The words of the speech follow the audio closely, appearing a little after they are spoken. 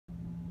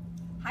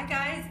Hi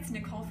guys, it's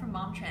Nicole from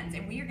Momtrends,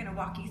 and we are going to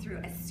walk you through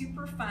a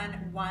super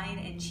fun wine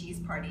and cheese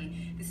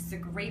party. This is a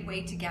great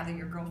way to gather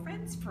your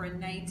girlfriends for a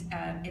night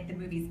at the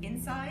movies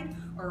inside,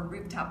 or a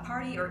rooftop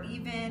party, or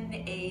even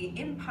a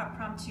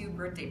impromptu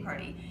birthday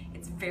party.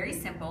 It's very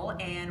simple,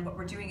 and what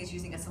we're doing is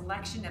using a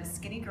selection of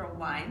Skinnygirl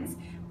wines,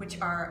 which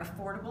are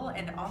affordable,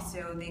 and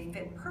also they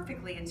fit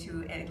perfectly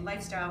into a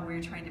lifestyle where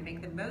you're trying to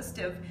make the most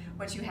of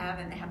what you have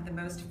and have the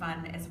most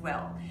fun as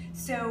well.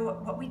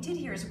 So what we did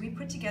here is we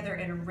put together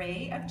an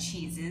array of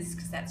cheeses,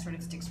 because that sort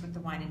of sticks with the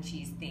wine and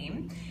cheese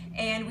theme,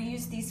 and we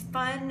use these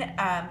fun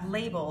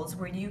labels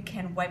where you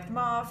can wipe them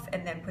off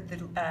and then put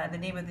the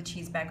name of the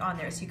cheese back on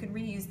there, so you can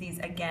reuse these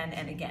again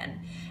and again.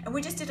 And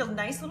we just did a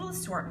nice little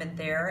assortment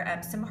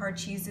there, some hard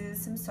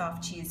cheeses, some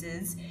soft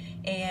cheeses,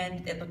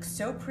 and it looks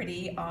so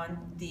pretty on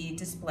the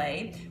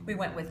display. We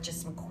went with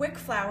just some quick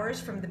flowers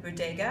from the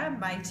bodega.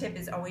 My tip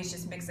is always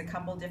just mix a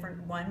couple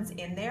different ones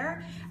in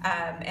there,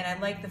 and I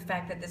like the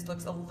fact that this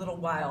looks a little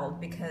wild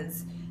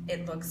because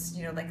it looks,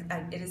 you know, like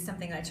it is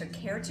something I took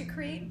care to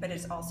create, but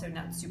it's also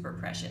not super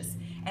precious.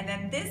 And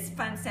then this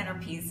fun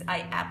centerpiece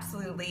I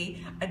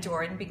absolutely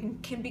adore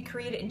and can be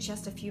created in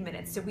just a few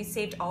minutes. So we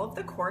saved all of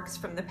the corks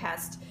from the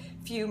past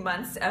few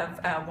months of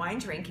wine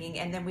drinking,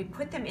 and then we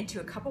put them into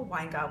a couple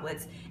wine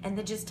goblets and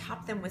then just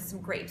top them with some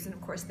grapes. And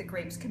of course the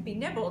grapes can be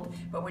nibbled,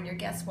 but when your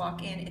guests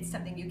walk in, it's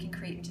something you can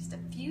create in just a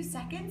few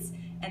seconds,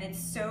 and it's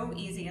so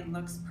easy and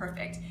looks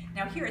perfect.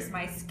 Now here is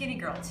my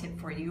Skinnygirl tip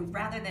for you.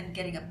 Rather than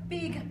getting a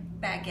big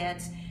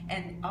baguette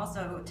and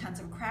also tons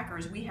of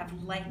crackers, we have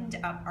lightened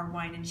up our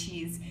wine and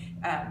cheese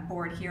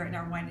board here in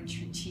our wine and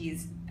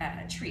cheese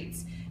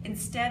treats.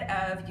 Instead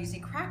of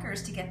using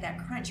crackers to get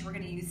that crunch, we're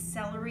going to use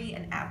celery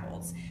and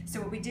apples. So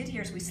what we did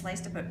here is we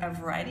sliced up a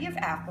variety of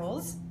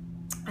apples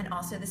and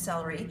also the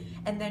celery,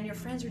 and then your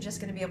friends are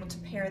just going to be able to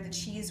pair the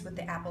cheese with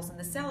the apples and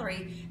the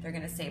celery. They're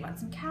going to save on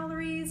some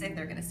calories and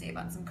they're going to save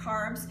on some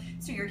carbs,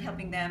 so you're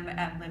helping them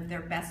live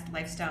their best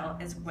lifestyle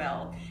as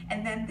well.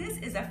 And then this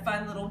is a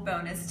fun little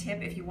bonus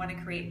tip if you want to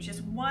create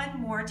just one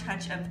more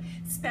touch of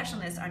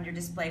specialness on your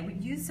display. We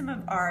used some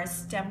of our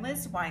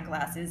stemless wine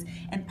glasses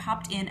and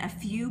popped in a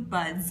few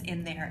buds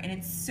in there, and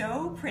it's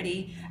so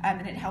pretty,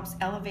 and it helps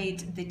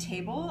elevate the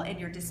table and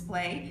your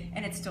display,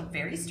 and it's still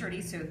very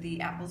sturdy, so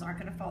the apples aren't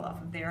going to fall off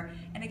of there.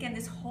 And again,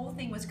 this whole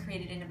thing was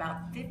created in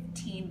about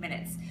 15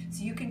 minutes.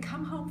 So you can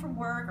come home from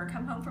work or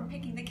come home from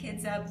picking the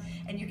kids up,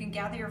 and you can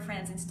gather your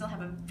friends and still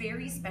have a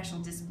very special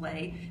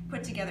display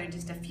put together in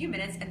just a few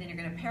minutes, and then you're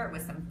going to pair it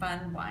with some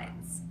fun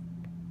wines.